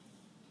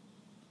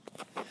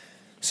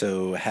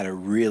So had a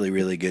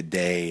really good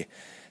day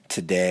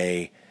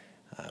today.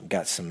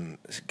 Got some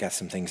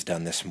things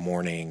done this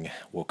morning.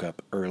 Woke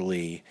up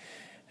early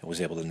and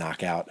was able to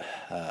knock out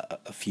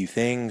a few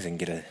things and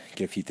get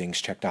a few things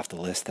checked off the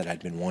list that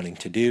I'd been wanting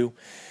to do.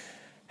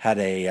 Had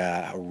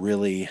a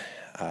really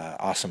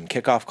awesome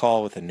kickoff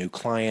call with a new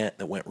client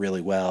that went really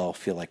well.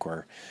 Feel like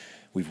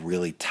we've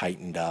really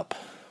tightened up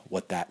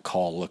what that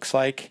call looks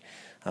like,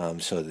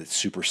 so that it's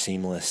super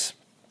seamless.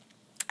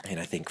 And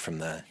I think from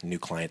the new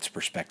client's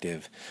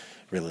perspective,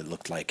 really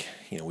looked like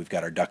we've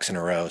got our ducks in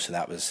a row. So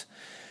that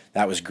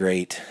was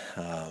great.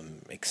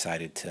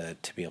 Excited to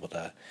be able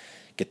to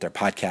get their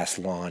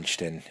podcast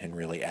launched and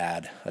really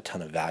add a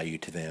ton of value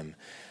to them.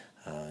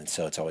 And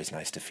so it's always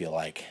nice to feel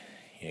like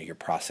your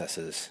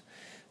processes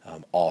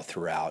all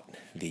throughout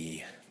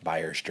the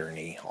buyer's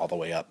journey, all the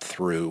way up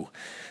through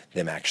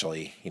them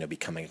actually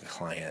becoming a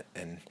client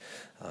and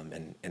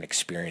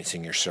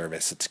experiencing your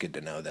service. It's good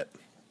to know that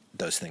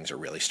those things are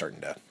really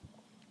starting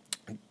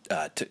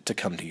to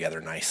come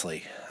together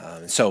nicely.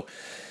 So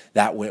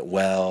that went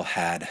well.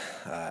 Had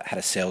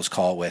a sales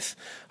call with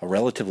a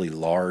relatively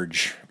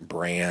large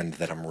brand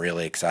that I'm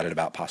really excited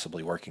about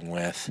possibly working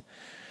with.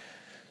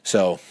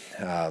 So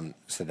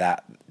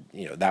that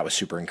that was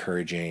super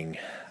encouraging.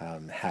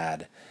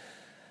 Had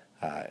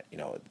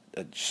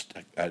just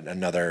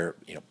another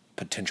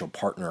potential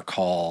partner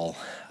call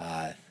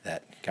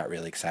that got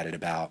really excited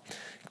about.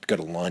 Go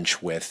to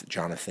lunch with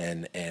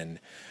Jonathan and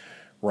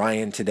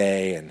Ryan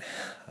today and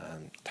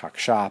talk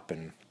shop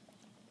and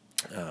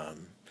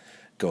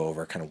go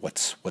over kind of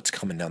what's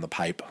coming down the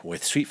pipe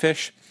with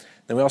Sweetfish.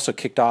 Then we also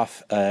kicked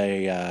off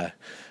a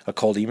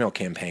cold email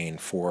campaign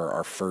for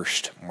our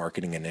first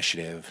marketing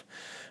initiative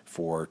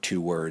for 2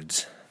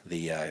 Words,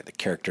 the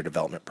character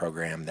development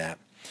program that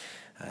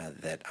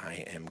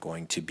I am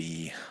going to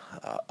be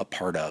a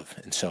part of.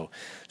 And so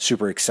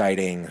super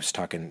exciting. I was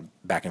talking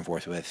back and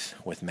forth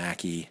with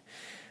Mackie,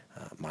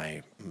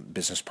 my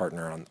business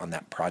partner on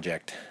that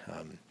project,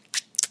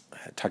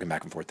 talking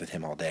back and forth with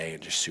him all day,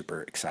 and just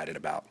super excited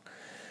about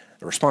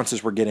the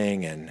responses we're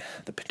getting and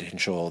the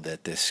potential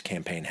that this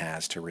campaign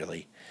has to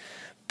really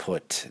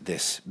put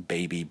this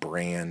baby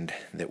brand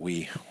that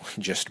we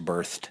just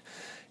birthed,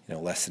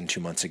 less than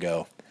 2 months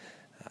ago,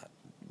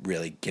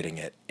 really getting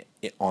it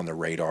on the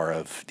radar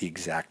of the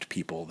exact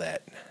people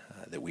that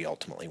we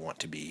ultimately want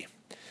to be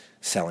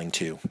selling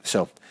to.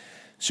 So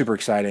super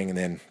exciting. And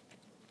then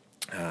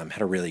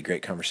had a really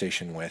great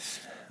conversation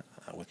with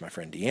my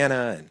friend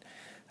Deanna,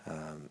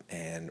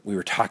 and we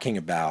were talking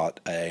about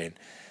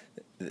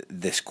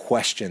this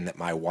question that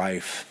my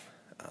wife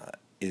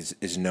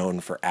is known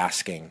for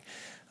asking.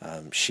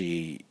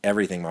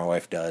 Everything my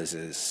wife does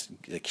is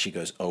like she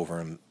goes over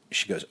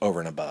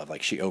and above,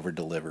 like she over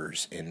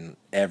delivers in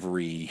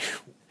every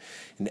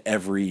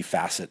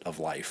facet of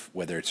life,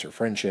 whether it's her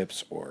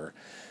friendships or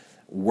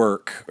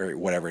work or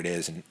whatever it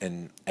is.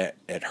 And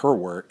at her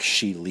work,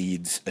 she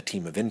leads a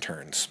team of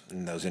interns,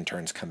 and those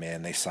interns come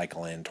in, they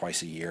cycle in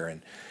twice a year,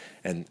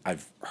 and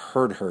I've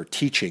heard her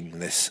teaching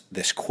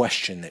this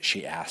question that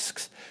she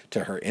asks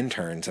to her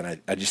interns,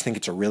 and I just think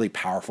it's a really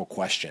powerful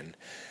question.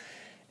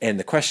 And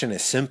the question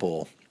is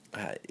simple.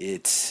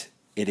 It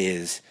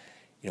is,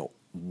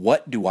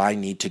 what do I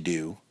need to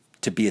do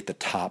to be at the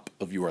top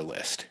of your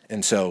list?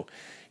 And so,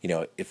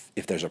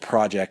 if there's a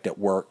project at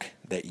work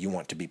that you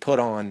want to be put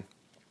on,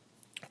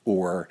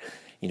 or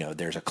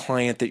there's a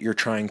client that you're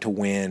trying to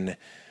win,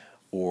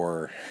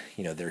 or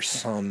there's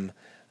some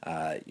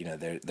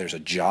there's a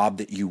job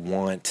that you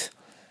want,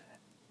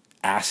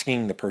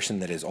 asking the person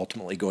that is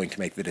ultimately going to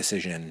make the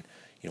decision,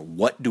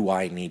 what do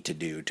I need to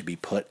do to be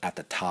put at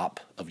the top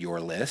of your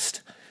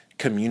list,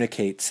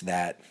 communicates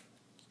that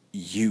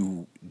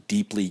you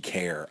deeply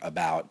care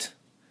about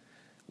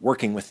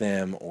working with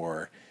them,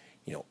 or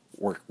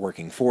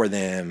working for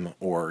them,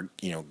 or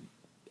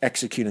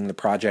executing the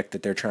project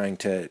that they're trying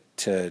to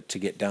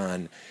get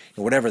done,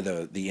 whatever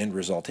the end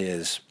result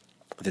is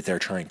that they're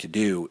trying to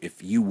do.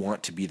 If you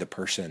want to be the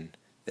person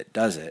that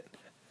does it,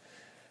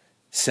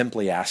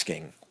 simply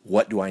asking,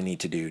 what do I need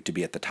to do to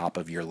be at the top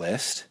of your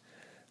list,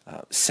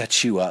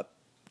 sets you up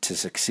to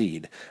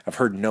succeed. I've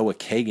heard Noah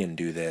Kagan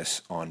do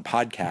this on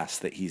podcasts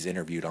that he's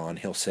interviewed on.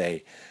 He'll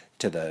say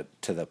to the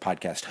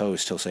podcast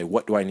host, he'll say,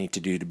 what do I need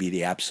to do to be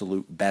the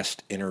absolute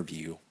best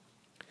interview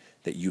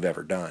that you've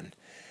ever done?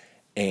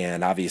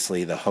 And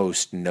obviously the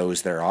host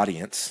knows their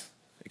audience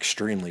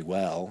extremely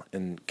well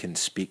and can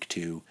speak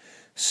to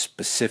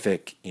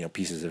specific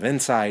pieces of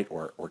insight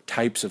or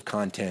types of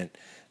content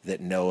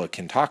that Noah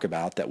can talk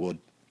about that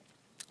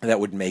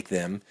would make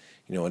them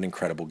an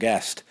incredible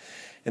guest.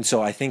 And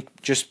so I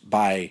think just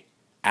by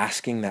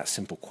asking that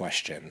simple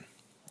question,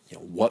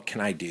 what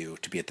can I do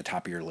to be at the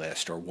top of your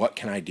list, or what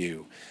can I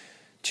do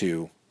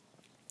to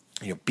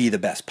be the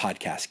best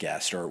podcast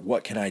guest, or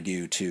what can I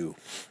do to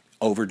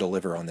over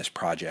deliver on this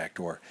project,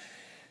 or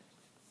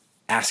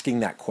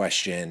asking that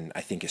question, I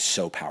think is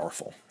so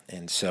powerful.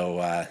 And so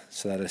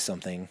that is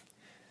something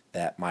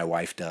that my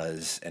wife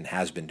does and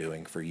has been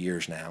doing for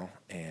years now,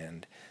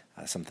 and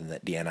something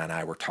that Deanna and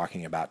I were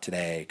talking about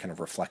today, kind of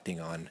reflecting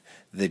on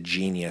the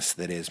genius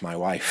that is my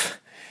wife,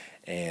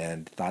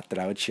 and thought that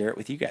I would share it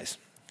with you guys.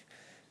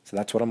 So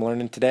that's what I'm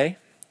learning today.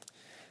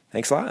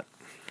 Thanks a lot.